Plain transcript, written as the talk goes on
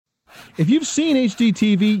If you've seen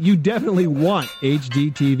HDTV, you definitely want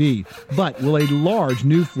HDTV. But will a large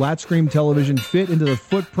new flat-screen television fit into the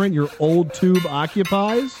footprint your old tube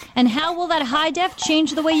occupies? And how will that high def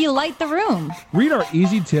change the way you light the room? Read our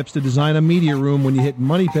easy tips to design a media room when you hit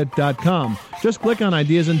moneypit.com. Just click on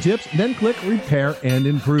Ideas and Tips, then click Repair and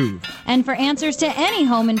Improve. And for answers to any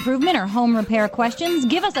home improvement or home repair questions,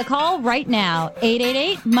 give us a call right now.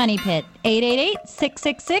 888-MONEYPIT.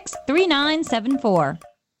 888-666-3974.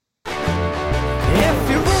 If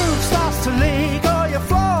your roof starts to leak or your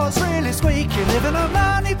floor's really squeak, you live in a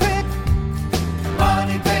money pit.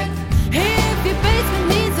 Money pit. If your basement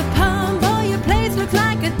needs a pump or your place looks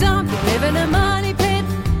like a dump, you live in a money pit.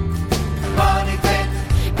 Money pit.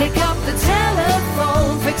 Pick up the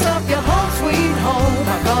telephone, fix up your home sweet home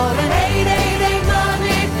by calling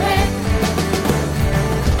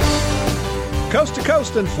 888-MONEY-PIT. Coast to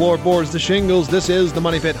coast and floorboards to shingles, this is the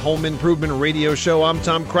Money Pit Home Improvement Radio Show. I'm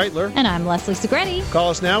Tom Kraeutler. And I'm Leslie Segrete. Call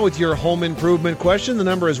us now with your home improvement question. The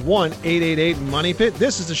number is 1-888-MONEY-PIT.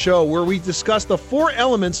 This is a show where we discuss the 4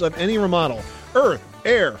 elements of any remodel: earth,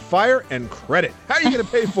 air, fire, and credit. How are you going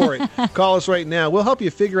to pay for it? Call us right now. We'll help you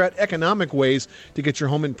figure out economic ways to get your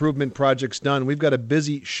home improvement projects done. We've got a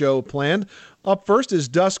busy show planned. Up first is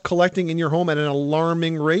dust collecting in your home at an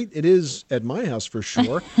alarming rate. It is at my house for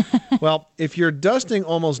sure. Well, if you're dusting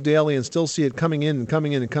almost daily and still see it coming in and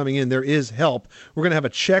coming in and coming in, there is help. We're going to have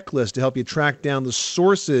a checklist to help you track down the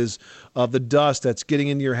sources of the dust that's getting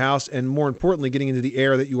into your house and, more importantly, getting into the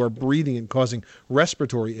air that you are breathing and causing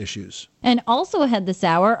respiratory issues. And also ahead this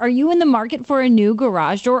hour, are you in the market for a new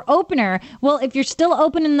garage door opener? Well, if you're still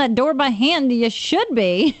opening that door by hand, you should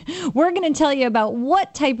be. We're going to tell you about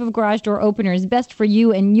what type of garage door opener is best for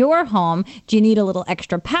you and your home. Do you need a little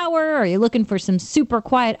extra power? Are you looking for some super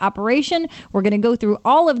quiet operation? We're going to go through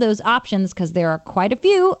all of those options because there are quite a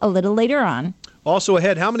few a little later on. Also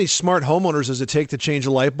ahead, how many smart homeowners does it take to change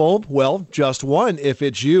a light bulb? Well, just one. If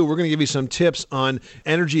it's you, we're going to give you some tips on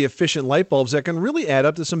energy-efficient light bulbs that can really add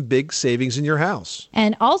up to some big savings in your house.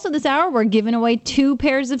 And also this hour, we're giving away 2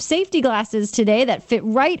 pairs of safety glasses today that fit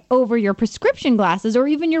right over your prescription glasses or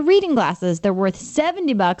even your reading glasses. They're worth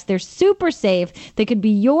 $70. They're super safe. They could be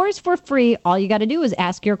yours for free. All you got to do is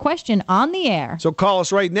ask your question on the air. So call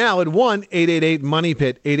us right now at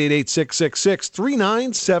 1-888-MONEYPIT,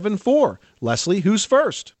 888-666-3974. Leslie, who's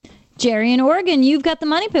first? Jerry in Oregon, you've got the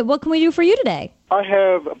Money Pit. What can we do for you today? I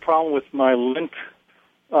have a problem with my lint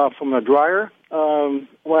from the dryer. Well,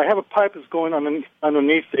 I have a pipe that's going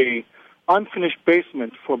underneath a unfinished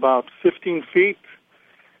basement for about 15 feet.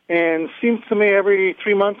 And it seems to me every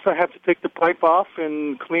 3 months I have to take the pipe off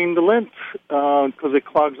and clean the lint because it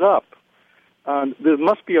clogs up. There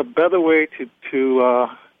must be a better way to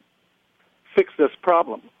fix this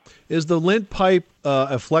problem. Is the lint pipe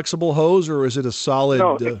a flexible hose, or is it a solid?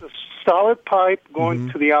 No, it's a solid pipe going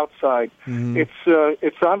to the outside.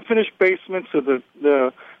 It's unfinished basement, so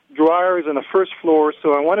the dryer is on the first floor.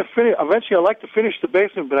 So I want to finish. Eventually, I like to finish the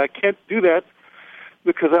basement, but I can't do that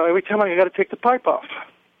because every time I got to take the pipe off.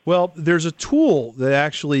 Well, there's a tool that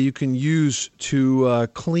actually you can use to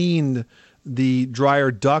clean the dryer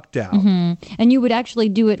duct out. And you would actually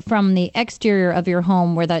do it from the exterior of your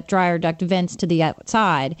home where that dryer duct vents to the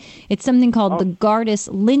outside. It's something called the Gardas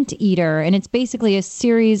Lint Eater, and it's basically a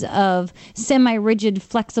series of semi-rigid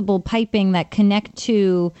flexible piping that connect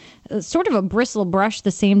to sort of a bristle brush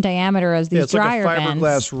the same diameter as these dryer vents. It's like a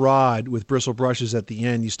fiberglass rod with bristle brushes at the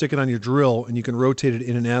end. You stick it on your drill, and you can rotate it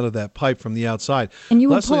in and out of that pipe from the outside. And you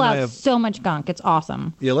will pull out so much gunk. It's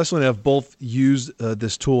awesome. Yeah, Leslie and I have both used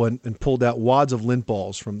this tool and pulled out wads of lint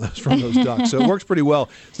balls from those ducts. So it works pretty well.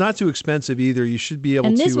 It's not too expensive either. You should be able to...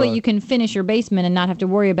 And this way you can finish your basement and not have to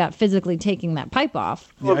worry about physically taking that pipe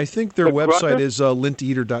off. Yeah, I think their website is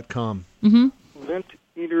linteater.com.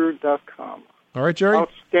 Linteater.com. All right, Jerry?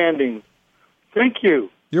 Outstanding. Thank you.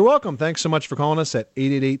 You're welcome. Thanks so much for calling us at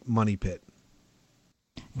 888-MONEYPIT.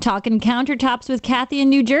 Talking countertops with Kathy in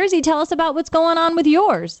New Jersey. Tell us about what's going on with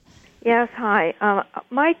yours. Yes, hi.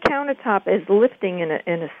 My countertop is lifting in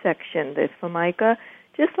a section, the Formica,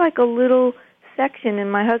 just like a little section, and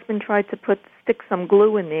my husband tried to stick some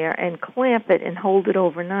glue in there and clamp it and hold it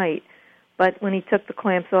overnight. But when he took the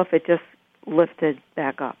clamps off, it just lifted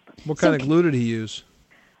back up. What kind of glue did he use?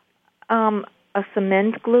 A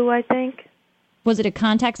cement glue, I think. Was it a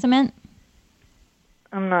contact cement?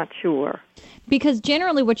 I'm not sure. Because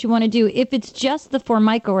generally what you want to do, if it's just the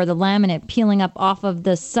Formica or the laminate peeling up off of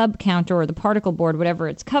the sub-counter or the particle board, whatever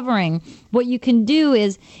it's covering, what you can do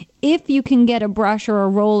is, if you can get a brush or a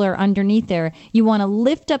roller underneath there, you want to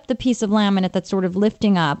lift up the piece of laminate that's sort of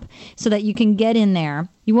lifting up so that you can get in there.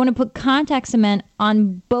 You want to put contact cement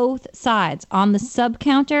on both sides, on the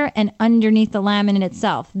sub-counter and underneath the laminate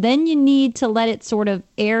itself. Then you need to let it sort of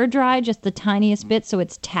air dry just the tiniest bit so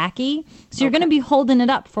it's tacky. So you're going to be holding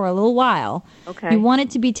it up for a little while. Okay. You want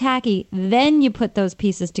it to be tacky. Then you put those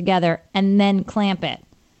pieces together and then clamp it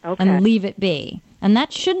and leave it be. And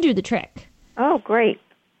that should do the trick. Oh, great.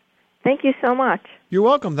 Thank you so much. You're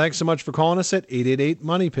welcome. Thanks so much for calling us at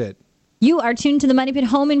 888-MONEY-PIT. You are tuned to the Money Pit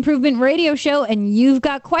Home Improvement Radio Show, and you've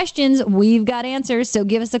got questions, we've got answers. So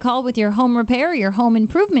give us a call with your home repair, your home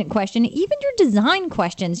improvement question, even your design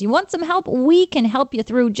questions. You want some help? We can help you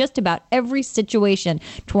through just about every situation.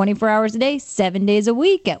 24 hours a day, 7 days a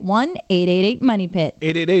week at 1-888-MONEY-PIT.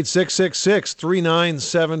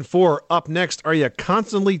 888-666-3974. Up next, are you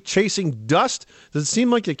constantly chasing dust? Does it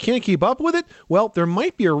seem like you can't keep up with it? Well, there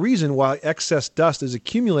might be a reason why excess dust is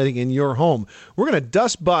accumulating in your home. We're going to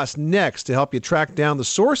dust bust next to help you track down the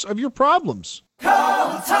source of your problems.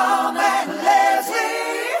 Call Tom and Leslie.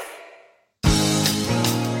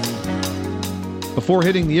 Before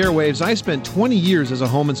hitting the airwaves, I spent 20 years as a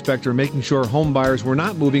home inspector making sure home buyers were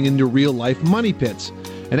not moving into real-life money pits.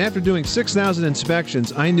 And after doing 6,000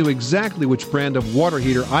 inspections, I knew exactly which brand of water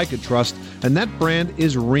heater I could trust, and that brand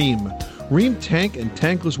is Rheem. Rheem tank and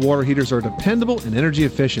tankless water heaters are dependable and energy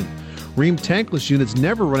efficient. Rheem tankless units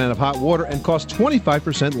never run out of hot water and cost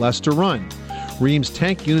 25% less to run. Rheem's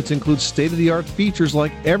tank units include state-of-the-art features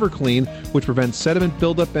like EverClean, which prevents sediment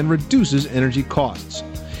buildup and reduces energy costs.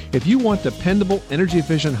 If you want dependable,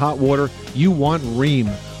 energy-efficient hot water, you want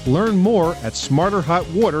Rheem. Learn more at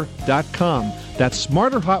smarterhotwater.com. That's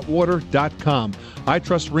smarterhotwater.com. I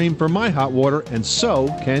trust Rheem for my hot water, and so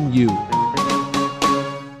can you.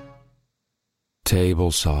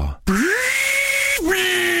 Table saw.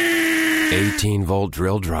 18-volt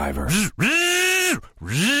drill driver.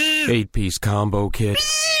 8-piece combo kit.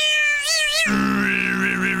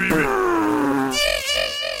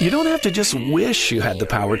 You don't have to just wish you had the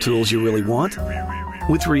power tools you really want.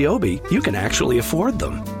 With Ryobi, you can actually afford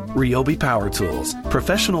them. Ryobi Power Tools.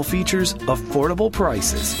 Professional features, affordable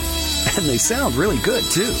prices. And they sound really good,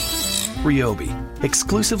 too. Ryobi.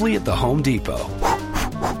 Exclusively at the Home Depot.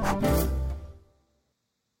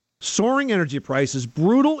 Soaring energy prices,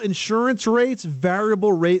 brutal insurance rates,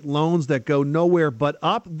 variable rate loans that go nowhere but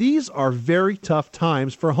up. These are very tough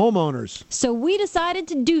times for homeowners. So we decided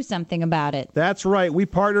to do something about it. That's right. We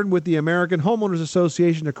partnered with the American Homeowners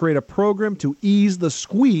Association to create a program to ease the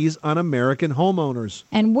squeeze on American homeowners.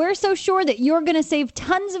 And we're so sure that you're going to save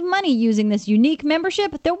tons of money using this unique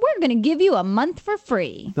membership that we're going to give you a month for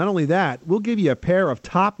free. Not only that, we'll give you a pair of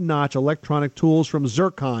top-notch electronic tools from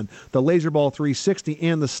Zircon, the LaserBall 360,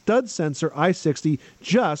 and the Stud Sensor i60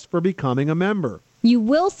 just for becoming a member. You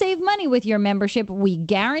will save money with your membership. We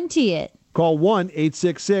guarantee it. Call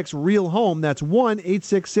 1-866-REAL-HOME. That's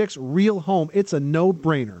 1-866-REAL-HOME. It's a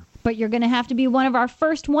no-brainer. But you're going to have to be one of our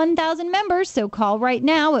first 1,000 members, so call right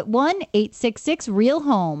now at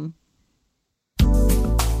 1-866-REAL-HOME.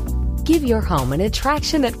 Give your home an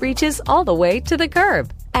attraction that reaches all the way to the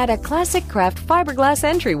curb. Add a Classic Craft fiberglass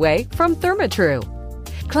entryway from Therma-Tru.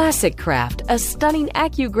 Classic Craft, a stunning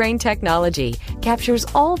AccuGrain technology, captures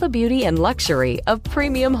all the beauty and luxury of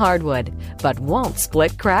premium hardwood, but won't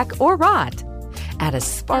split, crack, or rot. Add a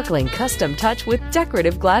sparkling custom touch with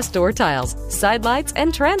decorative glass door tiles, side lights,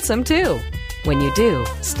 and transom too. When you do,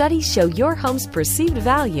 studies show your home's perceived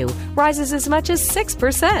value rises as much as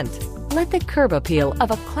 6%. Let the curb appeal of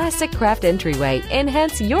a Classic Craft entryway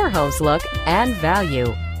enhance your home's look and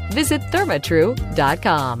value. Visit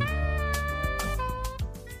thermatru.com.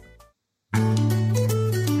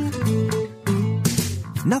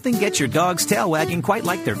 Nothing gets your dog's tail wagging quite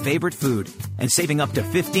like their favorite food. And saving up to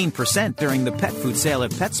 15% during the pet food sale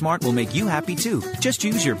at PetSmart will make you happy too. Just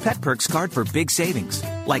use your Pet Perks card for big savings.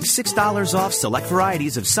 Like $6 off select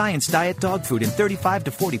varieties of Science Diet dog food in 35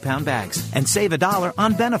 to 40 pound bags. And save $1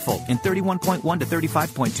 on Beneful in 31.1 to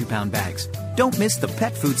 35.2 pound bags. Don't miss the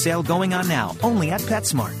pet food sale going on now, only at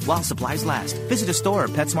PetSmart, while supplies last. Visit a store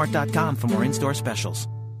at PetSmart.com for more in-store specials.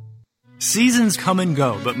 Seasons come and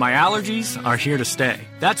go, but my allergies are here to stay.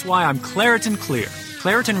 That's why I'm Claritin Clear.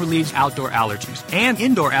 Claritin relieves outdoor allergies and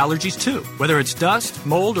indoor allergies too, whether it's dust,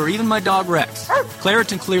 mold, or even my dog Rex.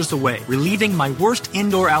 Claritin clears the way, relieving my worst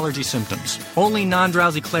indoor allergy symptoms. Only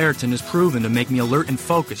non-drowsy Claritin is proven to make me alert and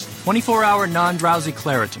focused. 24-hour non-drowsy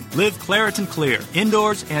Claritin. Live Claritin Clear,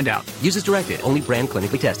 indoors and out. Use as directed, only brand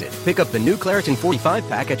clinically tested. Pick up the new Claritin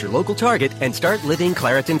 45-pack at your local Target and start living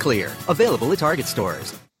Claritin Clear. Available at Target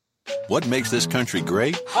stores. What makes this country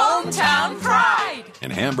great? Hometown pride!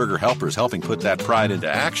 And Hamburger Helper is helping put that pride into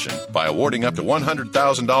action by awarding up to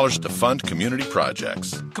 $100,000 to fund community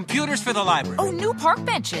projects. Computers for the library. Oh, new park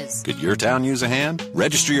benches. Could your town use a hand?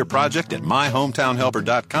 Register your project at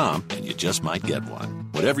myhometownhelper.com and you just might get one.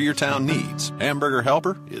 Whatever your town needs, Hamburger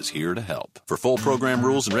Helper is here to help. For full program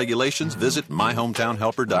rules and regulations, visit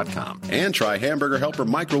myhometownhelper.com. And try Hamburger Helper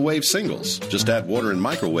microwave singles. Just add water and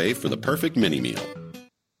microwave for the perfect mini meal.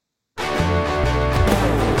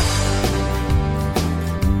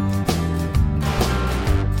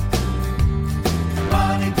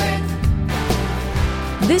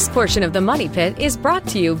 This portion of the Money Pit is brought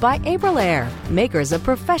to you by Aprilaire, makers of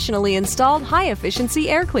professionally installed high-efficiency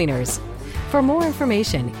air cleaners. For more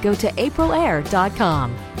information, go to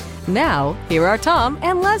aprilaire.com. Now, here are Tom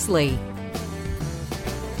and Leslie.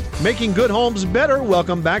 Making good homes better.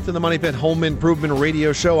 Welcome back to the Money Pit Home Improvement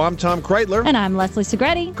Radio Show. I'm Tom Kraeutler. And I'm Leslie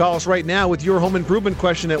Segrete. Call us right now with your home improvement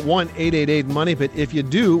question at 1-888-MONEY-PIT. If you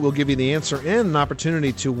do, we'll give you the answer and an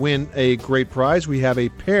opportunity to win a great prize. We have a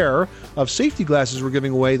pair of safety glasses we're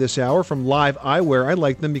giving away this hour from Live Eyewear. I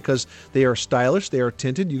like them because they are stylish, they are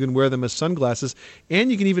tinted. You can wear them as sunglasses,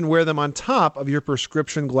 and you can even wear them on top of your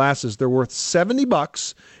prescription glasses. They're worth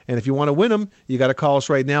 $70, and if you want to win them, you got to call us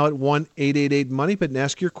right now at 1-888-MONEY-PIT and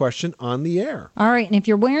ask your question on the air. All right, and if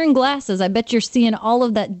you're wearing glasses, I bet you're seeing all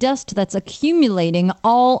of that dust that's accumulating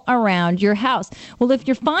all around your house. Well, if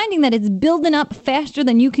you're finding that it's building up faster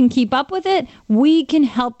than you can keep up with it, we can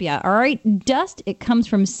help you, all right? Dust, it comes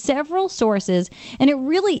from several sources, and it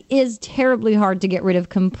really is terribly hard to get rid of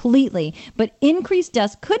completely. But increased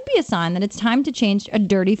dust could be a sign that it's time to change a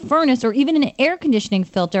dirty furnace or even an air conditioning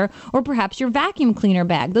filter or perhaps your vacuum cleaner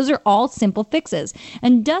bag. Those are all simple fixes.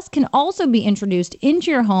 And dust can also be introduced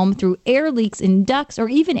into your home through air leaks in ducts or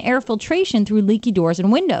even air filtration through leaky doors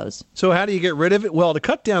and windows. So how do you get rid of it? Well, to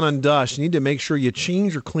cut down on dust, you need to make sure you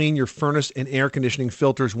change or clean your furnace and air conditioning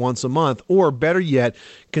filters once a month, or better yet,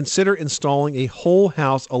 consider installing a whole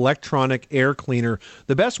house electronic air cleaner.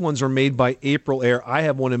 The best ones are made by Aprilaire. I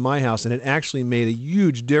have one in my house, and it actually made a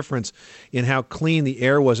huge difference in how clean the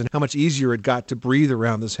air was and how much easier it got to breathe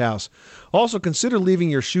around this house. Also, consider leaving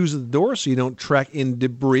your shoes at the door so you don't track in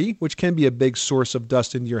debris, which can be a big source of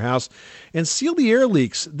dust into your house. And seal the air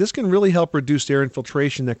leaks. This can really help reduce air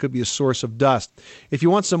infiltration that could be a source of dust. If you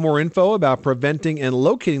want some more info about preventing and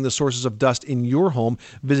locating the sources of dust in your home,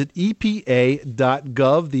 visit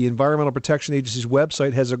EPA.gov. The Environmental Protection Agency's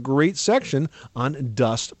website has a great section on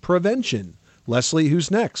dust prevention. Leslie, who's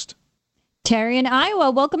next? Terry in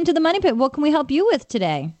Iowa, welcome to the Money Pit. What can we help you with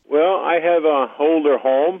today? Well, I have a older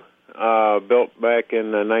home built back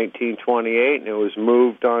in 1928, and it was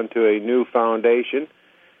moved onto a new foundation.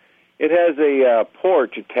 It has a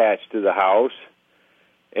porch attached to the house,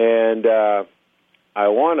 and I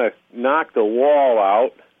want to knock the wall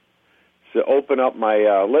out to open up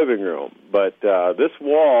my living room. But this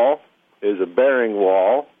wall is a bearing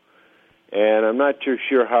wall, and I'm not too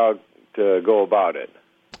sure how to go about it.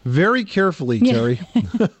 Very carefully, Terry.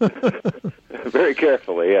 Very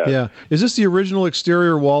carefully, yes. Yeah. Is this the original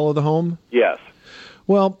exterior wall of the home? Yes.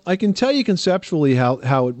 Well, I can tell you conceptually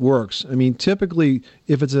how it works. I mean, typically,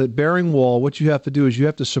 if it's a bearing wall, what you have to do is you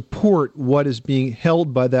have to support what is being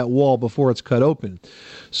held by that wall before it's cut open.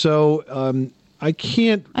 So I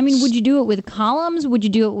can't... I mean, would you do it with columns? Would you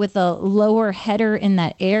do it with a lower header in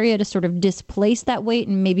that area to sort of displace that weight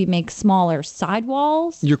and maybe make smaller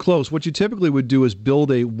sidewalls? You're close. What you typically would do is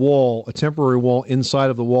build a wall, a temporary wall inside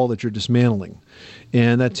of the wall that you're dismantling.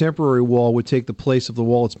 And that temporary wall would take the place of the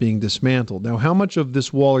wall that's being dismantled. Now, how much of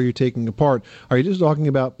this wall are you taking apart? Are you just talking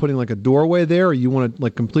about putting like a doorway there, or you want to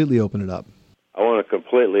like completely open it up? I want to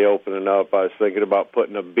completely open it up. I was thinking about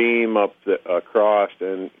putting a beam up across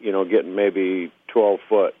and, getting maybe 12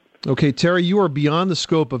 foot. Okay, Terry, you are beyond the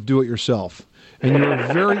scope of do-it-yourself.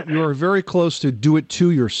 And you are very close to do it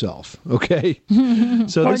to yourself, okay?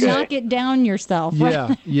 So or knock it down yourself.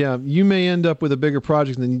 Yeah. You may end up with a bigger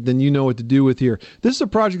project than you know what to do with here. This is a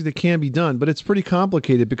project that can be done, but it's pretty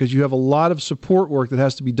complicated because you have a lot of support work that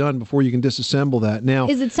has to be done before you can disassemble that. Now,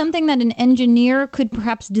 is it something that an engineer could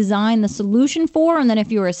perhaps design the solution for, and then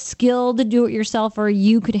if you were a skilled do-it-yourselfer,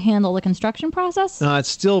 you could handle the construction process? It's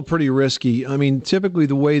still pretty risky. I mean, typically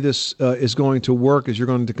the way this is going to work is you're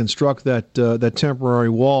going to construct that that temporary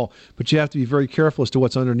wall, but you have to be very careful as to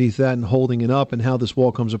what's underneath that and holding it up and how this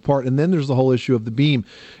wall comes apart. And then there's the whole issue of the beam.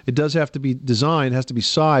 It does have to be designed, has to be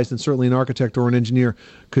sized, and certainly an architect or an engineer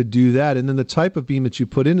could do that. And then the type of beam that you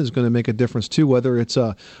put in is going to make a difference too, whether it's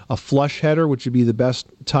a flush header, which would be the best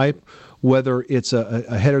type, whether it's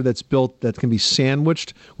a header that's built that can be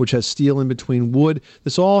sandwiched, which has steel in between wood.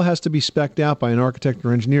 This all has to be spec'd out by an architect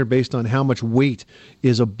or engineer based on how much weight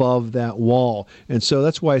is above that wall. And so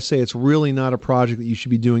that's why I say it's really not a project that you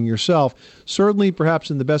should be doing yourself. Certainly,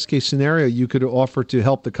 perhaps in the best case scenario, you could offer to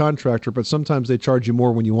help the contractor, but sometimes they charge you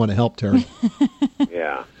more when you want to help, Terry.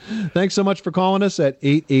 Yeah. Thanks so much for calling us at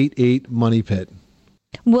 888-MONEY-PIT.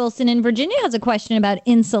 Wilson in Virginia has a question about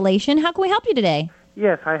insulation. How can we help you today?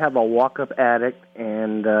 Yes, I have a walk-up attic,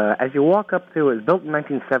 and as you walk up to it, it was built in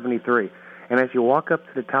 1973, and as you walk up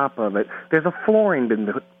to the top of it, there's a flooring been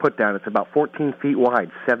put down. It's about 14 feet wide,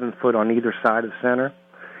 7 foot on either side of the center,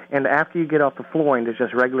 and after you get off the flooring, there's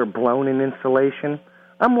just regular blown-in insulation.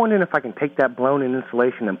 I'm wondering if I can take that blown-in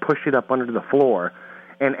insulation and push it up under the floor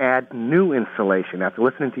and add new insulation. After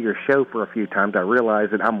listening to your show for a few times, I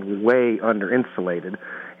realized that I'm way under-insulated,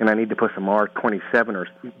 and I need to put some R27 or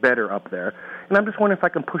better up there. And I'm just wondering if I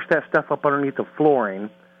can push that stuff up underneath the flooring,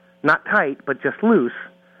 not tight, but just loose,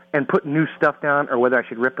 and put new stuff down, or whether I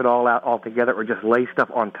should rip it all out altogether or just lay stuff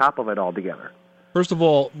on top of it altogether. First of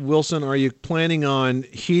all, Wilson, are you planning on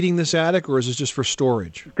heating this attic, or is this just for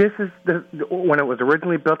storage? This is when it was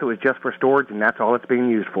originally built, it was just for storage, and that's all it's being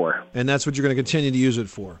used for. And that's what you're going to continue to use it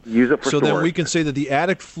for? Use it for storage. So then we can say that the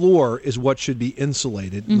attic floor is what should be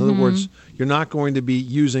insulated. In other words, you're not going to be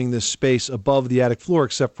using this space above the attic floor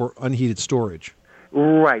except for unheated storage.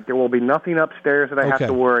 Right. There will be nothing upstairs that I have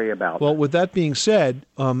to worry about. Well, with that being said,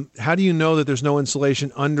 how do you know that there's no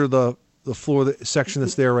insulation under the floor section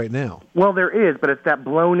that's there right now? Well, there is, but it's that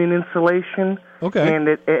blown-in insulation. Okay. And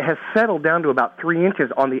it has settled down to about 3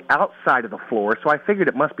 inches on the outside of the floor, so I figured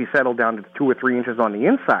it must be settled down to 2 or 3 inches on the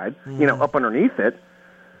inside, up underneath it.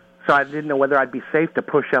 So I didn't know whether I'd be safe to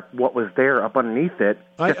push up what was there up underneath it.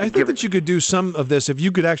 I think that you could do some of this. If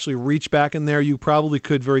you could actually reach back in there, you probably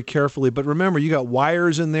could very carefully. But remember, you got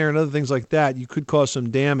wires in there and other things like that. You could cause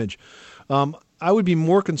some damage. I would be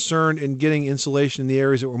more concerned in getting insulation in the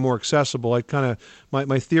areas that were more accessible.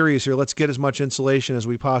 My theory is here, let's get as much insulation as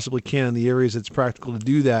we possibly can in the areas that's practical to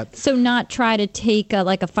do that. So not try to take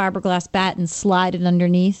like a fiberglass bat and slide it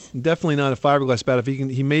underneath? Definitely not a fiberglass bat. If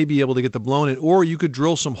he may be able to get the blown in. Or you could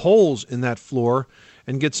drill some holes in that floor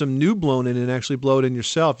and get some new blown in and actually blow it in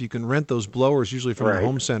yourself. You can rent those blowers usually from the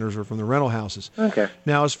home centers or from the rental houses. Okay.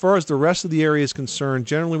 Now, as far as the rest of the area is concerned,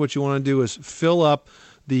 generally what you want to do is fill up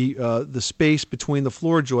the space between the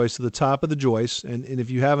floor joists to the top of the joists, and if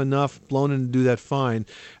you have enough blown in to do that, fine.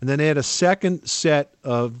 And then add a second set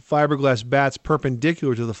of fiberglass bats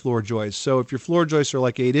perpendicular to the floor joists. So if your floor joists are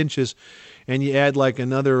like 8 inches, and you add like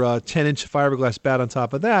another 10-inch fiberglass bat on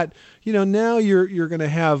top of that, now you're going to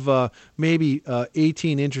have maybe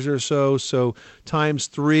 18 inches or so. So times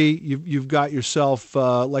 3, you've got yourself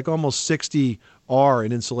like almost 60 R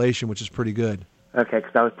in insulation, which is pretty good. Okay,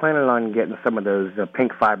 because I was planning on getting some of those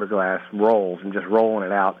pink fiberglass rolls and just rolling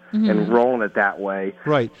it out and rolling it that way.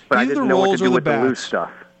 Right. But Either I didn't the know what rolls to do or the with bats. the loose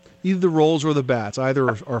stuff. Either the rolls or the bats. Either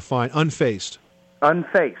are fine. Unfaced.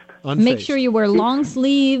 Unfaced. Make sure you wear long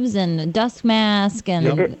sleeves and a dust mask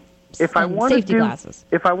and safety glasses.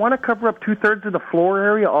 If I want to cover up 2/3 of the floor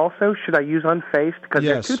area also, should I use unfaced? Because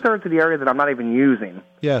there's 2/3 of the area that I'm not even using.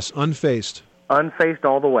 Yes, unfaced. Unfaced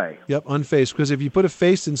all the way. Yep, unfaced. Because if you put a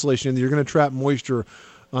faced insulation in there, you're going to trap moisture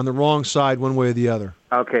on the wrong side one way or the other.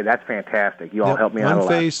 Okay, that's fantastic. You all helped me out a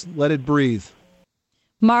lot. Unfaced, let it breathe.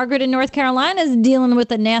 Margaret in North Carolina is dealing with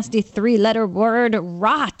a nasty 3-letter word,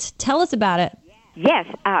 rot. Tell us about it. Yes,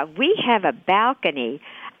 we have a balcony,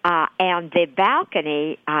 and the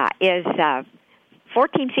balcony is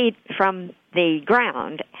 14 feet from the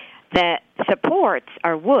ground. The supports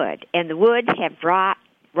are wood, and the wood have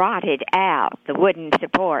rotted out, the wooden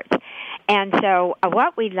supports. And so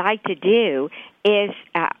what we'd like to do is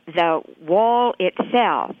the wall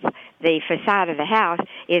itself, the facade of the house,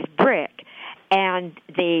 is brick, and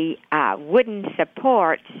the wooden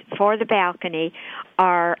supports for the balcony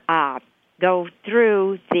are go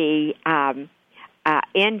through the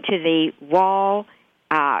into the wall,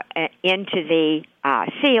 into the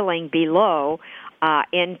ceiling below,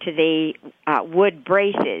 into the wood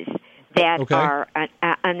braces that are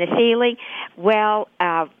on the ceiling. Well,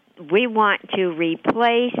 we want to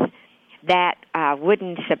replace that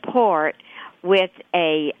wooden support with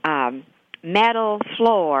a metal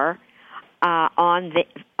floor on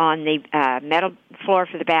the metal floor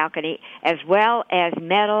for the balcony, as well as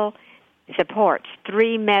metal supports,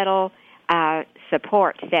 3 metal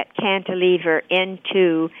supports that cantilever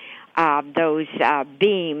into those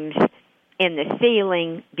beams in the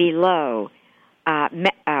ceiling below,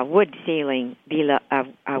 wood ceiling below,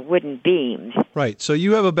 wooden beams. Right. So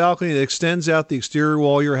you have a balcony that extends out the exterior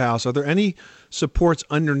wall of your house. Are there any supports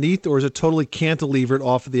underneath, or is it totally cantilevered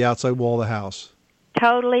off of the outside wall of the house?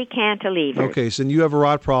 Totally cantilevered. Okay, so you have a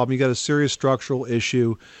rot problem. You got a serious structural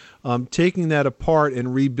issue. Taking that apart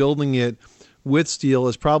and rebuilding it with steel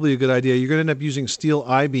is probably a good idea. You're going to end up using steel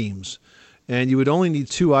I-beams, and you would only need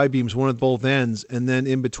 2 I-beams, one at both ends, and then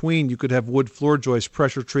in between you could have wood floor joists,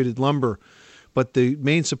 pressure-treated lumber. But the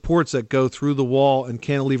main supports that go through the wall and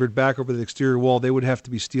cantilevered back over the exterior wall, they would have to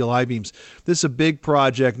be steel I-beams. This is a big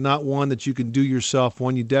project, not one that you can do yourself.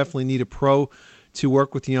 One you definitely need a pro to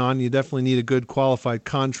work with you on. You definitely need a good qualified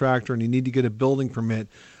contractor, and you need to get a building permit,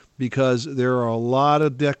 because there are a lot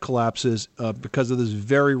of deck collapses because of this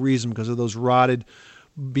very reason, because of those rotted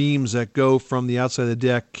beams that go from the outside of the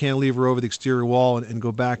deck, cantilever over the exterior wall, and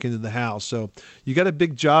go back into the house. So you got a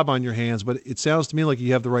big job on your hands, but it sounds to me like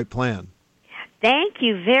you have the right plan. Thank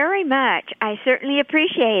you very much. I certainly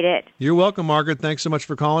appreciate it. You're welcome, Margaret. Thanks so much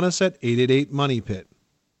for calling us at 888-MONEY-PIT.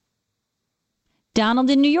 Donald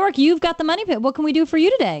in New York, you've got the Money Pit. What can we do for you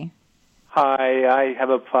today? Hi, I have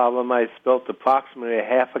a problem. I spilt approximately a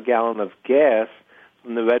half a gallon of gas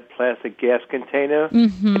from the red plastic gas container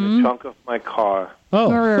in the trunk of my car.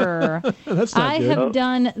 Oh, that's not I good. have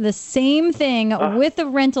done the same thing with a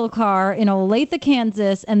rental car in Olathe,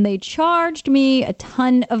 Kansas, and they charged me a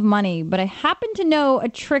ton of money. But I happen to know a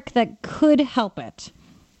trick that could help it.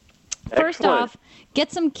 First off,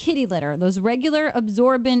 get some kitty litter, those regular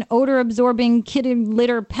odor-absorbing kitty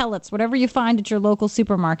litter pellets, whatever you find at your local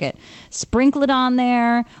supermarket. Sprinkle it on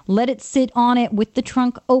there, let it sit on it with the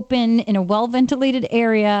trunk open in a well-ventilated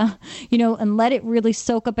area, and let it really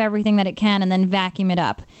soak up everything that it can, and then vacuum it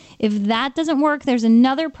up. If that doesn't work, there's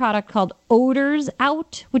another product called Odors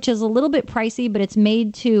Out, which is a little bit pricey, but it's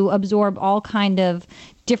made to absorb all kind of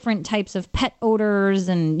different types of pet odors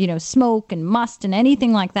and, smoke and must and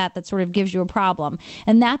anything like that sort of gives you a problem.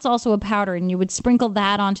 And that's also a powder, and you would sprinkle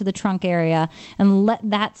that onto the trunk area and let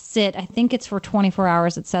that sit. I think it's for 24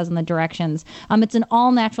 hours, it says in the directions. It's an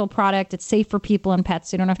all-natural product. It's safe for people and pets,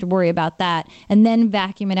 so you don't have to worry about that. And then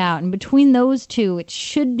vacuum it out. And between those two, it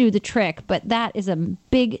should do the trick, but that is a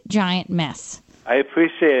big, giant mess. I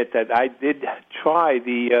appreciate that. I did try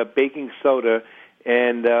the baking soda,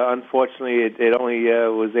 and unfortunately, it only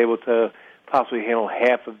was able to possibly handle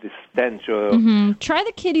half of the stench. Try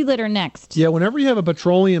the kitty litter next. Yeah, whenever you have a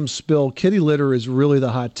petroleum spill, kitty litter is really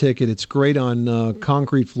the hot ticket. It's great on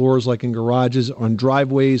concrete floors like in garages, on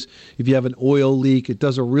driveways. If you have an oil leak, it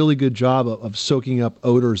does a really good job of soaking up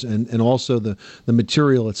odors and also the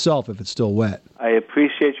material itself if it's still wet. I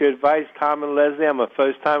appreciate your advice, Tom and Leslie. I'm a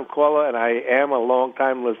first-time caller, and I am a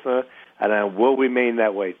long-time listener, and I will remain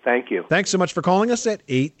that way. Thank you. Thanks so much for calling us at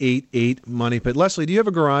 888-MONEY-PIT. Leslie, do you have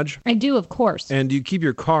a garage? I do, of course. And do you keep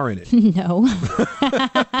your car in it? No.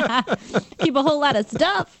 Keep a whole lot of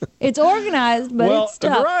stuff. It's organized, but it's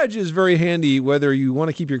stuff. A garage is very handy whether you want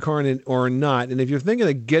to keep your car in it or not. And if you're thinking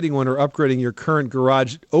of getting one or upgrading your current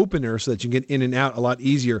garage opener so that you can get in and out a lot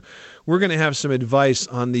easier, we're going to have some advice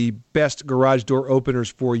on the best garage door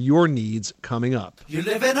openers for your needs coming up. You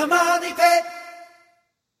live in a money pit.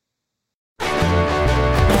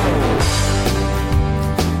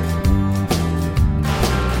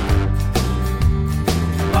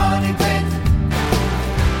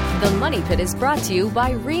 The Money Pit is brought to you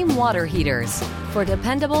by Rheem Water Heaters. For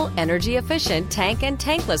dependable, energy-efficient tank and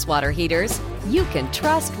tankless water heaters, you can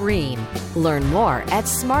trust Rheem. Learn more at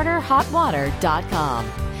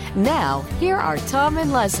smarterhotwater.com. Now, here are Tom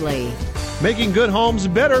and Leslie. Making good homes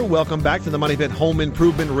better. Welcome back to the Money Pit Home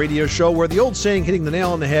Improvement Radio Show, where the old saying, hitting the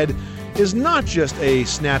nail on the head, is not just a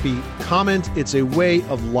snappy comment, it's a way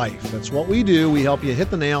of life. That's what we do. We help you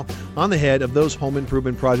hit the nail on the head of those home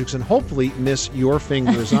improvement projects and hopefully miss your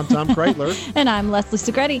fingers. I'm Tom Kraeutler. And I'm Leslie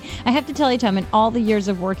Segrete. I have to tell you, Tom, in all the years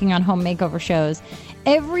of working on home makeover shows,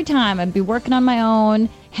 every time I'd be working on my own,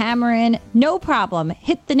 hammering, no problem,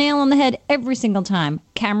 hit the nail on the head every single time.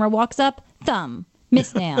 Camera walks up, thumb.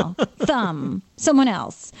 Miss nail, thumb, someone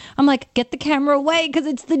else. I'm like, get the camera away because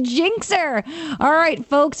it's the jinxer. All right,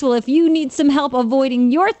 folks. Well, if you need some help avoiding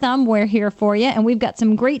your thumb, we're here for you. And we've got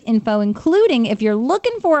some great info, including if you're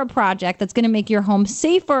looking for a project that's going to make your home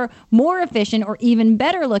safer, more efficient, or even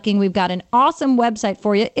better looking, we've got an awesome website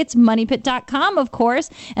for you. It's moneypit.com, of course.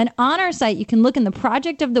 And on our site, you can look in the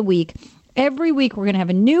project of the week. Every week, we're going to have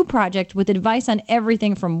a new project with advice on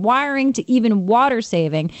everything from wiring to even water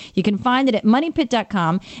saving. You can find it at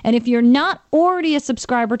moneypit.com. And if you're not already a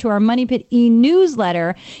subscriber to our Money Pit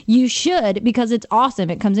e-newsletter, you should, because it's awesome.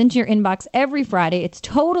 It comes into your inbox every Friday. It's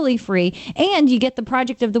totally free. And you get the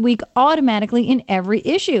project of the week automatically in every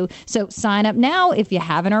issue. So sign up now if you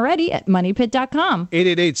haven't already at moneypit.com.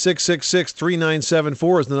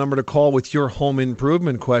 888-666-3974 is the number to call with your home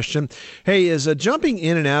improvement question. Hey, is jumping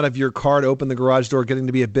in and out of your car to open the garage door getting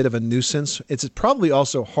to be a bit of a nuisance? It's probably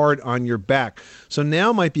also hard on your back. So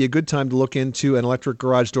now might be a good time to look into an electric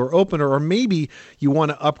garage door opener, or maybe you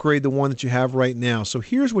want to upgrade the one that you have right now. So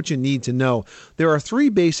here's what you need to know. There are 3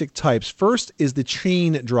 basic types. First is the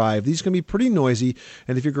chain drive. These can be pretty noisy,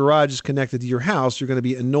 and if your garage is connected to your house, you're going to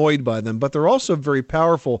be annoyed by them. But they're also very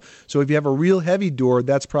powerful. So if you have a real heavy door,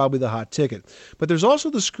 that's probably the hot ticket. But there's also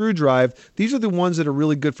the screw drive. These are the ones that are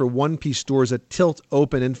really good for one-piece doors that tilt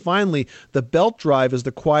open. And finally, the belt drive is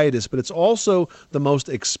the quietest, but it's also the most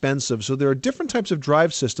expensive. So there are different types of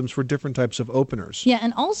drive systems for different types of openers. Yeah,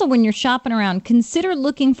 and also when you're shopping around, consider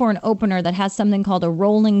looking for an opener that has something called a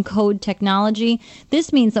rolling code technology.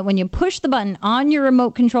 This means that when you push the button on your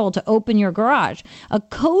remote control to open your garage, a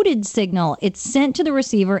coded signal, it's sent to the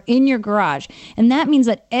receiver in your garage. And that means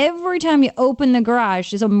that every time you open the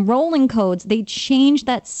garage, some rolling codes, they change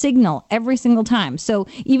that signal every single time. So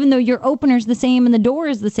even though your opener's the same and the door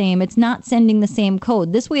is the same, it's not sending the same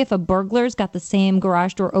code. This way, if a burglar's got the same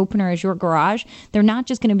garage door opener as your garage, they're not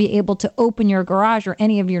just going to be able to open your garage or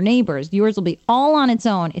any of your neighbors. Yours will be all on its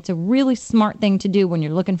own. It's a really smart thing to do when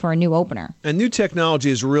you're looking for a new opener. And new technology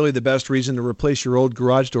is really the best reason to replace your old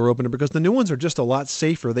garage door opener, because the new ones are just a lot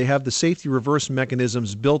safer. They have the safety reverse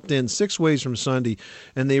mechanisms built in 6 ways from Sunday,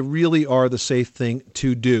 and they really are the safe thing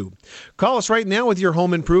to do. Call us right now with your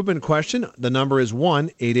home improvement question. The number is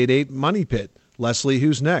 1-888-MONEY-PIT. Leslie,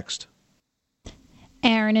 who's next?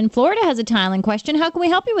 Aaron in Florida has a tiling question. How can we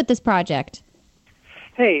help you with this project?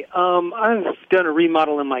 Hey, I've done a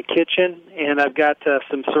remodel in my kitchen, and I've got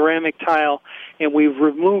some ceramic tile, and we've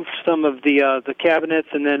removed some of the cabinets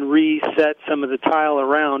and then reset some of the tile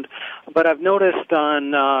around. But I've noticed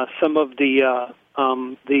on some of the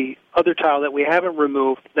other tile that we haven't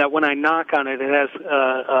removed that when I knock on it, it has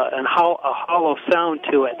a hollow sound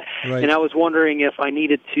to it. Right. And I was wondering if I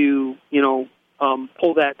needed to,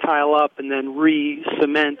 pull that tile up and then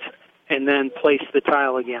re-cement and then place the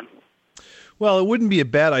tile again. Well, it wouldn't be a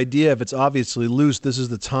bad idea if it's obviously loose. This is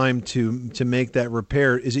the time to make that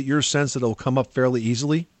repair. Is it your sense that it'll come up fairly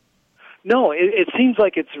easily? No, it seems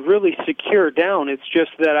like it's really secure down. It's just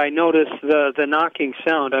that I noticed the knocking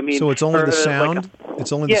sound. I mean, so it's only the sound?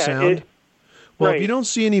 It's only the sound? Well, right. If you don't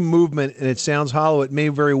see any movement and it sounds hollow, it may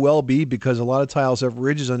very well be because a lot of tiles have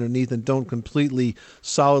ridges underneath and don't completely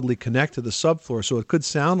solidly connect to the subfloor. So it could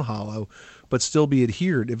sound hollow, but still be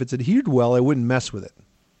adhered. If it's adhered well, I wouldn't mess with it.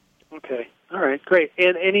 Okay. All right, great.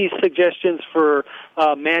 And any suggestions for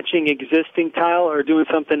matching existing tile or doing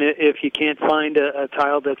something if you can't find a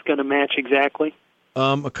tile that's going to match exactly?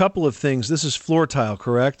 A couple of things. This is floor tile,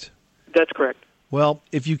 correct? That's correct. Well,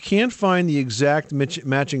 if you can't find the exact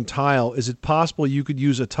matching tile, is it possible you could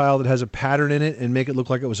use a tile that has a pattern in it and make it look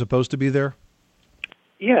like it was supposed to be there?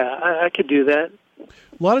 Yeah, I could do that.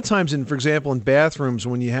 A lot of times, for example, in bathrooms,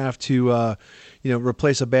 when you have to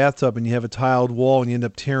replace a bathtub and you have a tiled wall and you end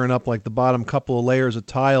up tearing up like the bottom couple of layers of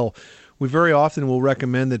tile, we very often will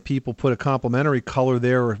recommend that people put a complementary color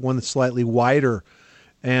there or one that's slightly wider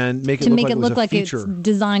and make it look like it's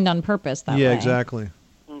designed on purpose that way. Yeah, exactly.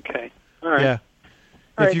 Okay. All right. Yeah.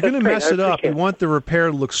 If you're going to mess it up, you want the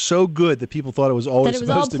repair to look so good that people thought it was always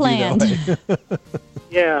supposed to be that way.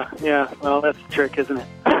 Yeah. Well, that's the trick, isn't it?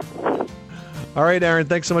 All right, Aaron,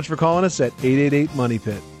 thanks so much for calling us at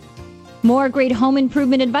 888-MONEY-PIT. More great home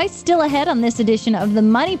improvement advice still ahead on this edition of the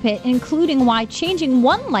Money Pit, including why changing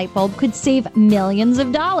one light bulb could save millions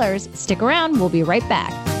of dollars. Stick around. We'll be right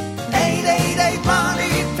back. 888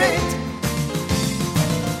 Money Pit.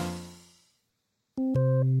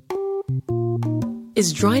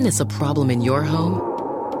 Is dryness a problem in your home?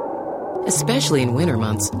 Especially in winter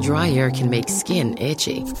months, dry air can make skin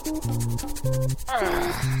itchy.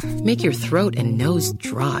 Make your throat and nose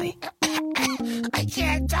dry. I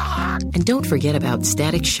can't talk. And don't forget about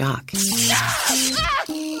static shock.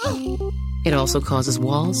 It also causes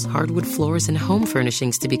walls, hardwood floors, and home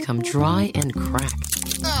furnishings to become dry and crack.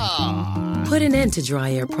 Put an end to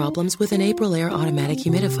dry air problems with an April Air automatic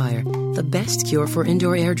humidifier, the best cure for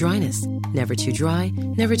indoor air dryness. Never too dry,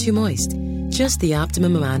 never too moist. Just the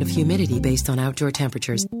optimum amount of humidity based on outdoor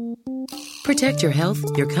temperatures. Protect your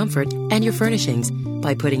health, your comfort, and your furnishings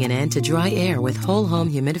by putting an end to dry air with whole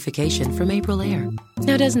home humidification from April Air.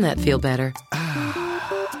 Now, doesn't that feel better?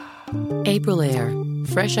 April Air.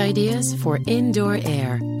 Fresh ideas for indoor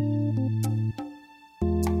air.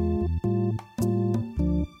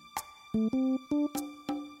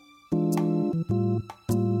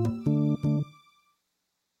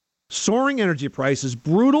 Soaring energy prices,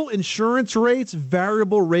 brutal insurance rates,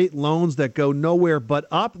 variable rate loans that go nowhere but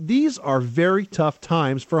up. These are very tough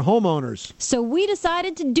times for homeowners. So we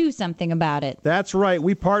decided to do something about it. That's right.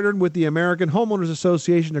 We partnered with the American Homeowners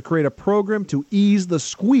Association to create a program to ease the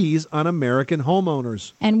squeeze on American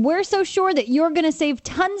homeowners. And we're so sure that you're going to save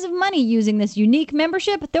tons of money using this unique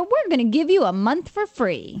membership that we're going to give you a month for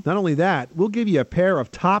free. Not only that, we'll give you a pair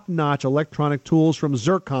of top-notch electronic tools from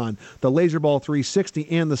Zircon, the LaserBall 360,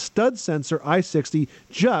 and the Stud Sensor i60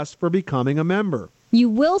 just for becoming a member. You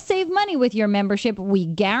will save money with your membership. We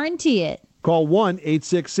guarantee it. Call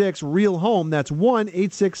 1-866-REAL-HOME. That's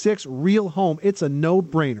 1-866-REAL-HOME. It's a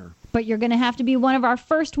no-brainer. But you're going to have to be one of our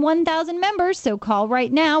first 1,000 members, so call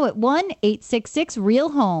right now at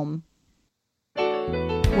 1-866-REAL-HOME.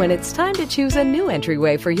 When it's time to choose a new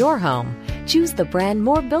entryway for your home, choose the brand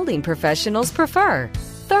more building professionals prefer,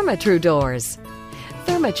 Therma-Tru doors.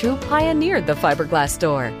 Therma-Tru pioneered the fiberglass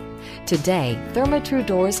door. Today, Therma-Tru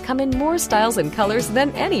doors come in more styles and colors than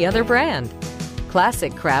any other brand.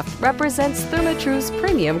 Classic Craft represents Therma-Tru's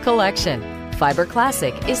premium collection. Fiber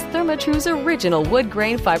Classic is Therma-Tru's original wood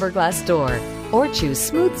grain fiberglass door. Or choose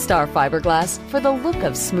Smooth Star fiberglass for the look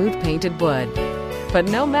of smooth painted wood. But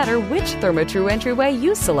no matter which Therma-Tru entryway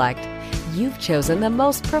you select, you've chosen the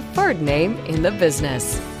most preferred name in the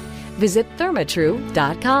business. Visit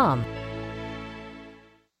thermatru.com.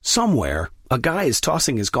 Somewhere, a guy is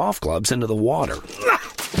tossing his golf clubs into the water.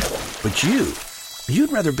 But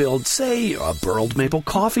you'd rather build, say, a burled maple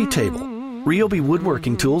coffee table. Ryobi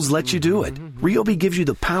Woodworking Tools lets you do it. Ryobi gives you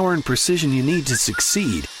the power and precision you need to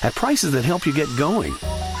succeed at prices that help you get going.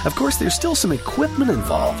 Of course, there's still some equipment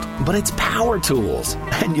involved, but it's power tools,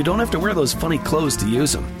 and you don't have to wear those funny clothes to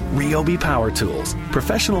use them. Ryobi Power Tools.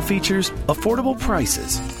 Professional features, affordable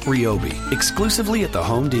prices. Ryobi, exclusively at the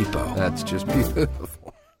Home Depot. That's just beautiful.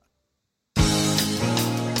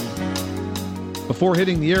 Before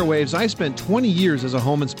hitting the airwaves, I spent 20 years as a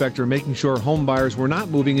home inspector making sure home buyers were not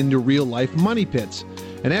moving into real-life money pits.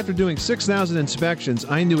 And after doing 6,000 inspections,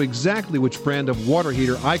 I knew exactly which brand of water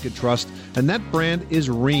heater I could trust, and that brand is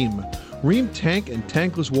Rheem. Rheem tank and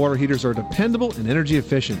tankless water heaters are dependable and energy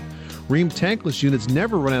efficient. Rheem tankless units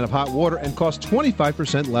never run out of hot water and cost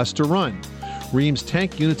 25% less to run. Rheem's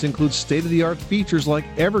tank units include state-of-the-art features like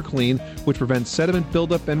EverClean, which prevents sediment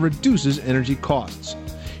buildup and reduces energy costs.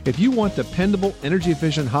 If you want dependable,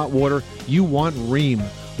 energy-efficient hot water, you want Rheem.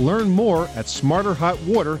 Learn more at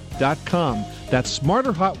smarterhotwater.com. That's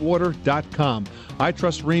smarterhotwater.com. I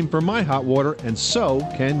trust Rheem for my hot water, and so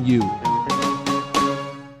can you.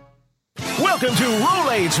 Welcome to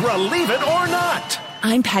Roll-Aid's Relieve It or Not.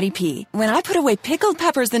 I'm Patty P. When I put away pickled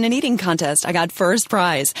peppers in an eating contest, I got first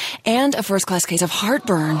prize and a first-class case of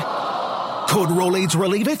heartburn. Could Roll-Aids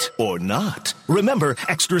relieve it or not? Remember,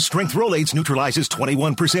 extra strength Roll-Aids neutralizes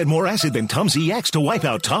 21% more acid than Tums EX to wipe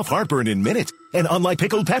out tough heartburn in minutes. And unlike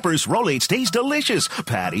pickled peppers, Roll-Aids stays delicious.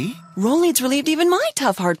 Patty? Roll-Aids relieved even my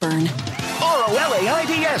tough heartburn.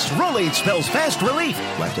 ROLAIDS. Roll-Aids spells fast relief.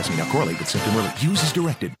 Life doesn't now correlate with symptom relief. Use as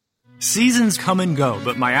directed. Seasons come and go,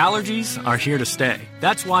 but my allergies are here to stay.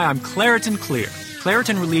 That's why I'm Claritin Clear.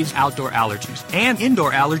 Claritin relieves outdoor allergies and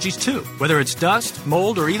indoor allergies too, whether it's dust,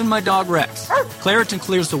 mold, or even my dog Rex. Claritin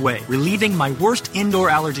clears the way, relieving my worst indoor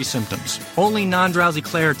allergy symptoms. Only non-drowsy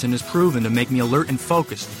Claritin is proven to make me alert and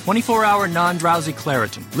focused. 24-hour non-drowsy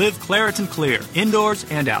Claritin. Live Claritin Clear, indoors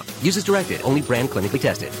and out. Use as directed, only brand clinically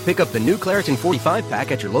tested. Pick up the new Claritin 45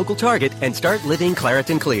 pack at your local Target and start living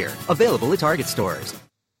Claritin Clear. Available at Target stores.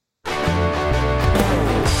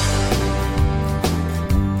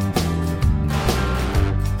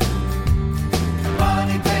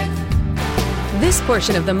 This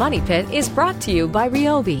portion of the Money Pit is brought to you by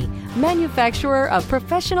Ryobi, manufacturer of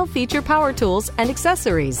professional feature power tools and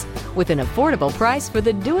accessories, with an affordable price for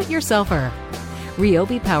the do-it-yourselfer.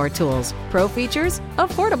 Ryobi Power Tools, pro features,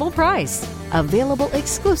 affordable price. Available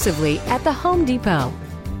exclusively at the Home Depot.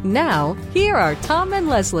 Now, here are Tom and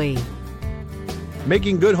Leslie.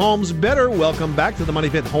 Making good homes better. Welcome back to the Money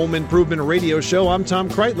Pit Home Improvement Radio Show. I'm Tom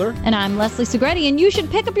Kraeutler. And I'm Leslie Segrete, and you should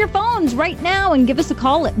pick up your phones right now and give us a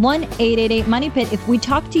call at 1-888-MONEY-PIT. If we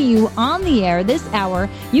talk to you on the air this hour,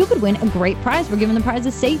 you could win a great prize. We're giving the prize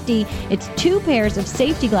of safety. It's 2 pairs of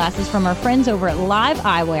safety glasses from our friends over at Live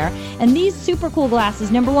Eyewear. And these super cool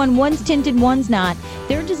glasses, number one, one's tinted, one's not.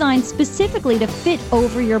 They're designed specifically to fit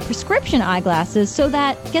over your prescription eyeglasses so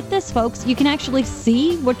that, get this, folks, you can actually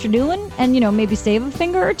see what you're doing and, maybe save a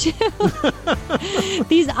finger or two.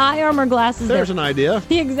 These eye armor glasses. There's an idea.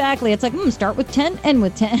 Exactly. It's like, start with 10, end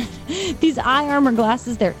with 10. These eye armor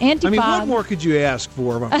glasses, they're anti-fog. What more could you ask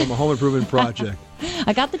for from a home improvement project?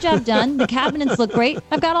 I got the job done. The cabinets look great.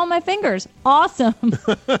 I've got all my fingers. Awesome.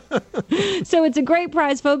 So it's a great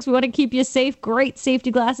prize, folks. We want to keep you safe. Great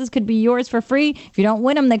safety glasses could be yours for free. If you don't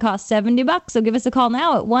win them, they cost $70. So give us a call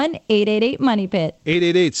now at 1-888-MONEY-PIT.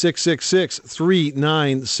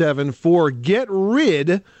 888-666-3974. Get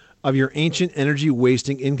rid of your ancient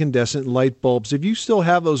energy-wasting incandescent light bulbs. If you still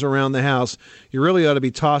have those around the house, you really ought to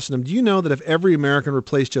be tossing them. Do you know that if every American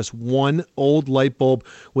replaced just one old light bulb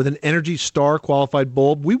with an Energy Star qualified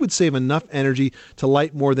bulb, we would save enough energy to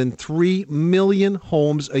light more than 3 million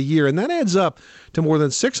homes a year? And that adds up to more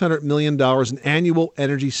than $600 million in annual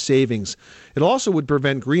energy savings. It also would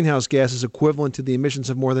prevent greenhouse gases equivalent to the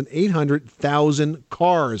emissions of more than 800,000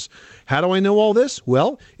 cars. How do I know all this?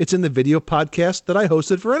 Well, it's in the video podcast that I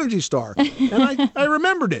hosted for Energy Star, and I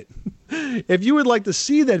remembered it. If you would like to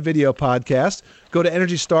see that video podcast, go to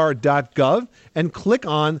EnergyStar.gov and click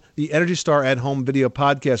on the Energy Star at Home video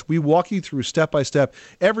podcast. We walk you through step-by-step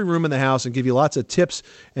every room in the house and give you lots of tips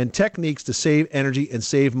and techniques to save energy and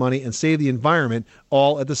save money and save the environment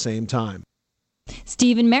all at the same time.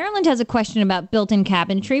 Steve in Maryland has a question about built-in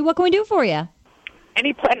cabinetry. What can we do for you?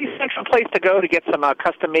 Any central place to go to get some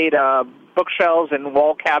custom-made bookshelves and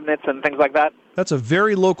wall cabinets and things like that? That's a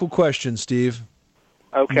very local question, Steve.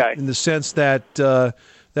 Okay. In the sense that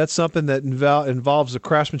that's something that involves the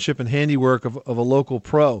craftsmanship and handiwork of a local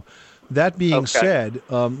pro. That being said,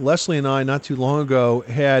 Leslie and I, not too long ago,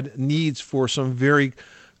 had needs for some very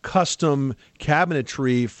custom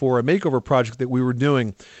cabinetry for a makeover project that we were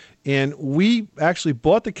doing. And we actually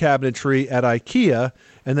bought the cabinetry at IKEA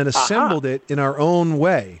and then assembled it in our own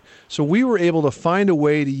way. So we were able to find a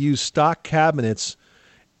way to use stock cabinets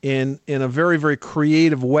in a very, very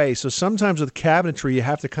creative way. So sometimes with cabinetry, you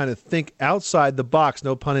have to kind of think outside the box,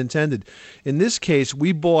 no pun intended. In this case,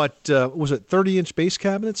 we bought, 30-inch base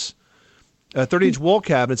cabinets? 30-inch wall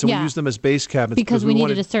cabinets, and we used them as base cabinets. Because we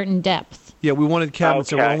needed a certain depth. Yeah, we wanted cabinets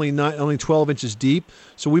that were only 12 inches deep.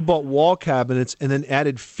 So we bought wall cabinets and then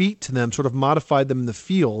added feet to them, sort of modified them in the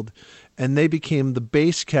field, and they became the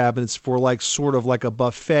base cabinets for sort of like a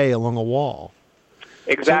buffet along a wall.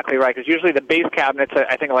 Exactly right, because usually the base cabinets,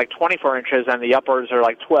 I think, are like 24 inches, and the uppers are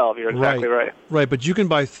like 12. You're exactly right. Right, but you can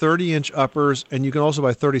buy 30-inch uppers, and you can also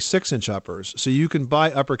buy 36-inch uppers. So you can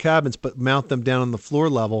buy upper cabinets, but mount them down on the floor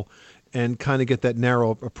level and kind of get that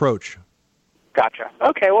narrow approach. Gotcha.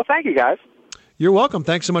 Okay, well, thank you, guys. You're welcome.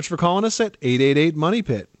 Thanks so much for calling us at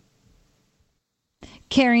 888-MONEY-PIT.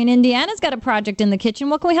 Carrie in Indiana's got a project in the kitchen.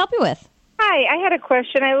 What can we help you with? Hi, I had a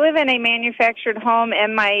question. I live in a manufactured home,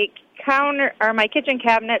 and my kitchen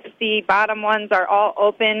cabinets, the bottom ones are all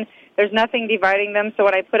open. There's nothing dividing them, so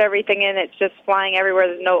when I put everything in, it's just flying everywhere.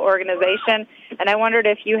 There's no organization. And I wondered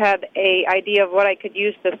if you had an idea of what I could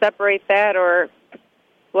use to separate that or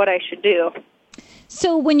what I should do.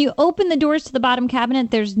 So when you open the doors to the bottom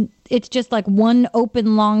cabinet, it's just like one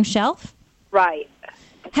open long shelf? Right.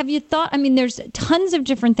 Have you thought, there's tons of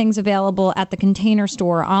different things available at the Container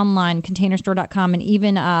Store online, containerstore.com, and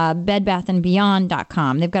even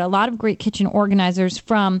bedbathandbeyond.com. They've got a lot of great kitchen organizers,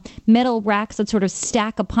 from metal racks that sort of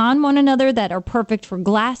stack upon one another that are perfect for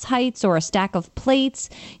glass heights or a stack of plates.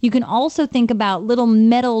 You can also think about little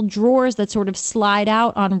metal drawers that sort of slide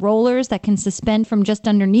out on rollers that can suspend from just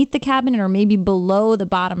underneath the cabinet or maybe below the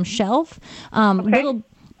bottom shelf. Little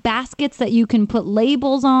baskets that you can put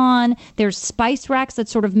labels on. There's spice racks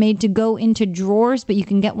that's sort of made to go into drawers, but you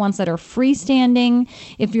can get ones that are freestanding.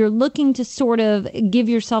 If you're looking to sort of give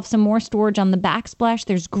yourself some more storage on the backsplash,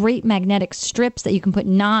 there's great magnetic strips that you can put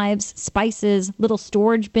knives, spices, little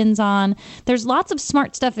storage bins on. There's lots of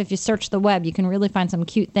smart stuff. If you search the web, you can really find some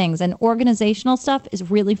cute things. And organizational stuff is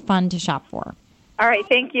really fun to shop for. All right,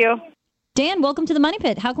 thank you. Dan, welcome to the Money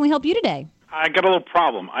Pit. How can we help you today? I got a little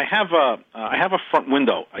problem. I have a front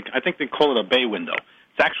window. I think they call it a bay window.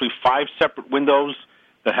 It's actually 5 separate windows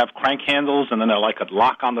that have crank handles, and then they're like a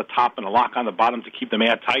lock on the top and a lock on the bottom to keep them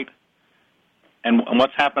airtight. And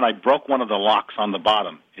what's happened, I broke one of the locks on the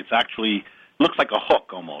bottom. It's actually looks like a hook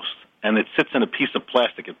almost. and it sits in a piece of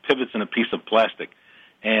plastic. It pivots in a piece of plastic,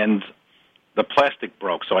 and the plastic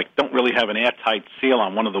broke, so I don't really have an airtight seal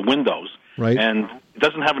on one of the windows. Right. And it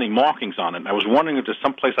doesn't have any markings on it. And I was wondering if there's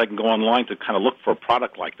some place I can go online to kind of look for a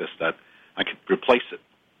product like this that I could replace it.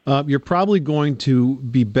 You're probably going to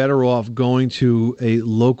be better off going to a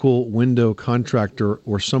local window contractor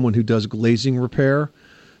or someone who does glazing repair,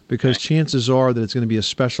 because chances are that it's going to be a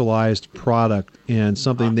specialized product and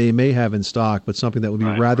something they may have in stock, but something that would be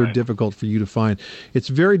rather difficult for you to find. It's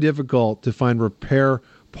very difficult to find repair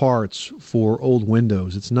parts for old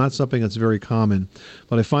windows. It's not something that's very common,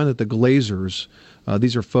 but I find that the glazers,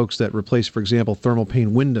 these are folks that replace, for example, thermal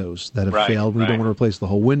pane windows that have failed. We don't want to replace the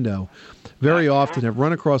whole window. Very often have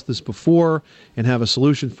run across this before and have a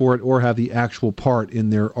solution for it, or have the actual part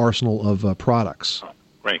in their arsenal of products.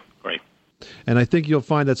 Great. And I think you'll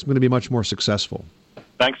find that's going to be much more successful.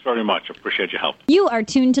 Thanks very much. I appreciate your help. You are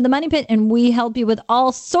tuned to the Money Pit, and we help you with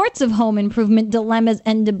all sorts of home improvement dilemmas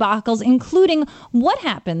and debacles, including what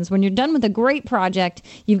happens when you're done with a great project.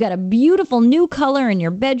 You've got a beautiful new color in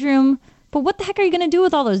your bedroom, but what the heck are you going to do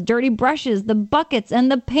with all those dirty brushes, the buckets,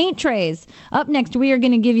 and the paint trays? Up next, we are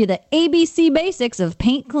going to give you the ABC basics of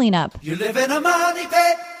paint cleanup. You live in a money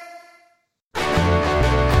pit.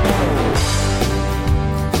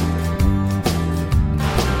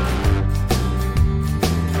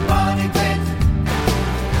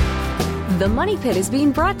 The Money Pit is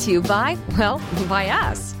being brought to you by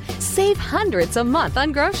us. Save hundreds a month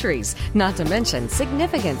on groceries, not to mention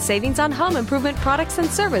significant savings on home improvement products and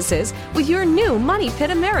services with your new Money Pit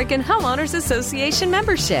American Homeowners Association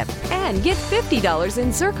membership. And get $50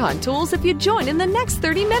 in Zircon tools if you join in the next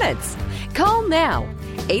 30 minutes. Call now.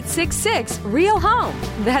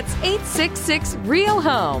 866-REAL-HOME. That's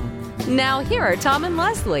 866-REAL-HOME. Now here are Tom and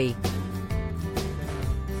Leslie.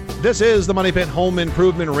 This is the Money Pit Home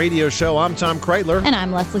Improvement Radio Show. I'm Tom Kraeutler. And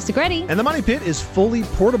I'm Leslie Segrete. And the Money Pit is fully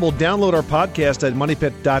portable. Download our podcast at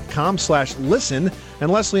moneypit.com/listen.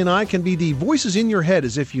 And Leslie and I can be the voices in your head,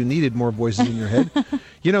 as if you needed more voices in your head.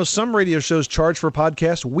 You know, some radio shows charge for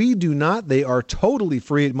podcasts. We do not. They are totally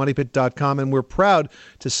free at moneypit.com. And we're proud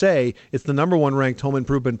to say it's the #1 ranked home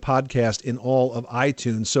improvement podcast in all of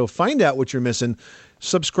iTunes. So find out what you're missing.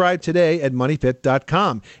 Subscribe today at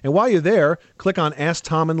moneypit.com. And while you're there, click on Ask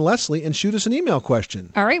Tom and Leslie and shoot us an email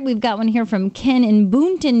question. All right, we've got one here from Ken in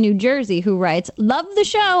Boonton, New Jersey, who writes, "Love the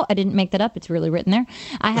show." I didn't make that up. It's really written there.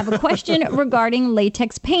 "I have a question regarding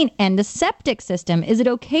latex paint and a septic system. Is it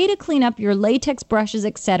okay to clean up your latex brushes,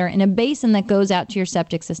 etc., in a basin that goes out to your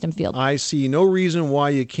septic system field?" I see no reason why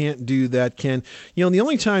you can't do that, Ken. You know, the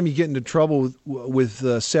only time you get into trouble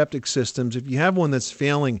with septic systems, if you have one that's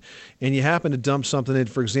failing and you happen to dump something in,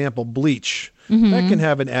 for example, bleach, that can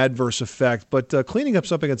have an adverse effect. But cleaning up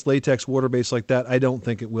something that's latex, water-based like that, I don't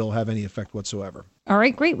think it will have any effect whatsoever. All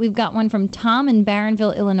right, great. We've got one from Tom in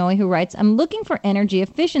Barronville, Illinois, who writes, "I'm looking for energy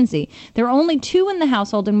efficiency. There are only 2 in the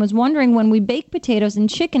household and was wondering, when we bake potatoes and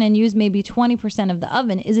chicken and use maybe 20% of the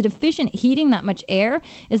oven, is it efficient heating that much air?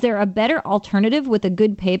 Is there a better alternative with a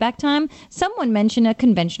good payback time? Someone mentioned a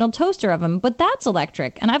conventional toaster oven, but that's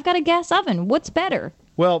electric, and I've got a gas oven. What's better?"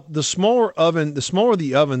 Well, the smaller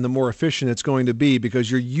the oven, the more efficient it's going to be,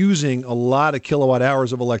 because you're using a lot of kilowatt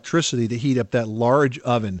hours of electricity to heat up that large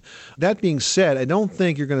oven. That being said, I don't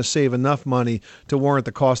think you're going to save enough money to warrant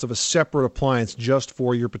the cost of a separate appliance just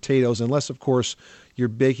for your potatoes, unless, of course, you're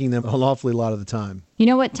baking them an awfully lot of the time. You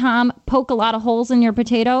know what, Tom? Poke a lot of holes in your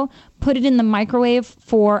potato. Put it in the microwave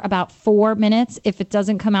for about 4 minutes. If it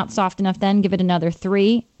doesn't come out soft enough, then give it another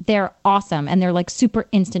 3. They're awesome, and they're like super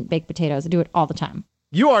instant baked potatoes. I do it all the time.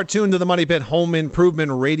 You are tuned to the Money Pit Home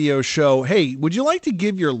Improvement Radio Show. Hey, would you like to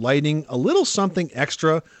give your lighting a little something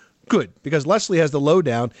extra? Good, because Leslie has the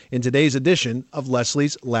lowdown in today's edition of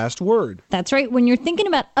Leslie's Last Word. That's right. When you're thinking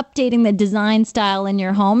about updating the design style in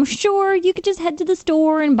your home, sure, you could just head to the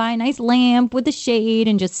store and buy a nice lamp with a shade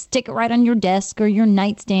and just stick it right on your desk or your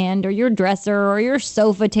nightstand or your dresser or your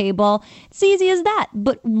sofa table. It's easy as that.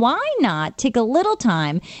 But why not take a little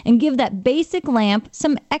time and give that basic lamp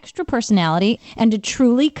some extra personality and a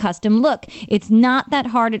truly custom look? It's not that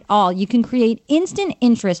hard at all. You can create instant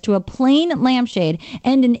interest to a plain lampshade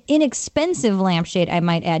and an inexpensive lampshade, I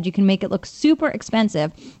might add. You can make it look super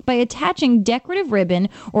expensive by attaching decorative ribbon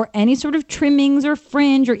or any sort of trimmings or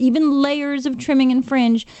fringe or even layers of trimming and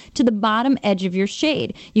fringe to the bottom edge of your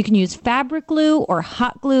shade. You can use fabric glue or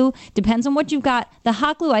hot glue. Depends on what you've got. The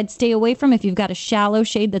hot glue I'd stay away from if you've got a shallow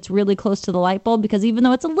shade that's really close to the light bulb, because even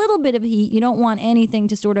though it's a little bit of heat, you don't want anything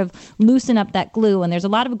to sort of loosen up that glue. And there's a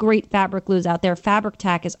lot of great fabric glues out there. Fabric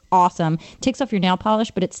Tack is awesome. Takes off your nail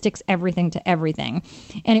polish, but it sticks everything to everything.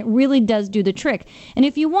 And it really does do the trick. And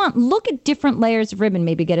if you want, look at different layers of ribbon.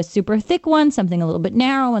 Maybe get a super thick one, something a little bit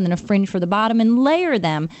narrow, and then a fringe for the bottom, and layer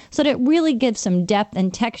them so that it really gives some depth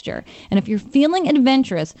and texture. And if you're feeling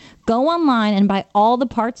adventurous, go online and buy all the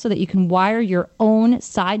parts so that you can wire your own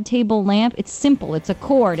side table lamp. It's simple. It's a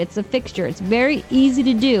cord. It's a fixture. It's very easy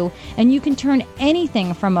to do. And you can turn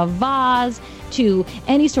anything from a vase to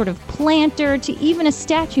any sort of planter to even a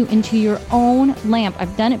statue into your own lamp.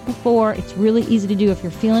 I've done it before. It's really easy to do. If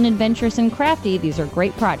you're feeling adventurous and crafty, these are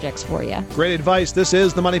great projects for you. Great advice. This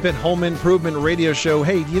is the Money Pit Home Improvement Radio Show.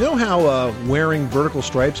 Hey, do you know how wearing vertical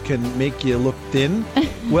stripes can make you look thin?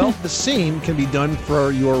 Well, the same can be done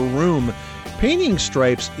for your room. Painting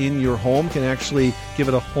stripes in your home can actually give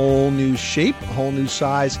it a whole new shape, a whole new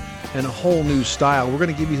size, and a whole new style. We're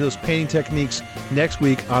going to give you those painting techniques next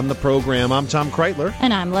week on the program. I'm Tom Kraeutler.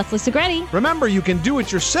 And I'm Leslie Segrete. Remember, you can do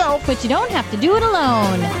it yourself, but you don't have to do it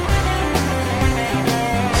alone.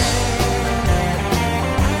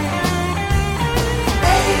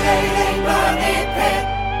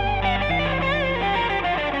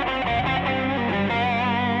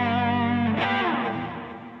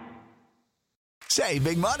 Save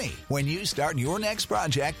big money when you start your next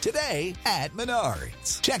project today at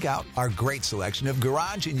Menards. Check out our great selection of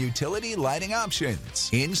garage and utility lighting options.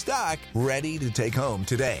 In stock, ready to take home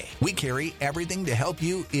today. We carry everything to help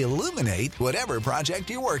you illuminate whatever project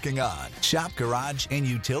you're working on. Shop garage and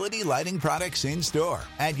utility lighting products in store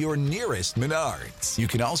at your nearest Menards. You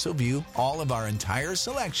can also view all of our entire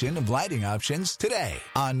selection of lighting options today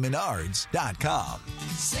on Menards.com.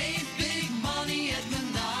 Save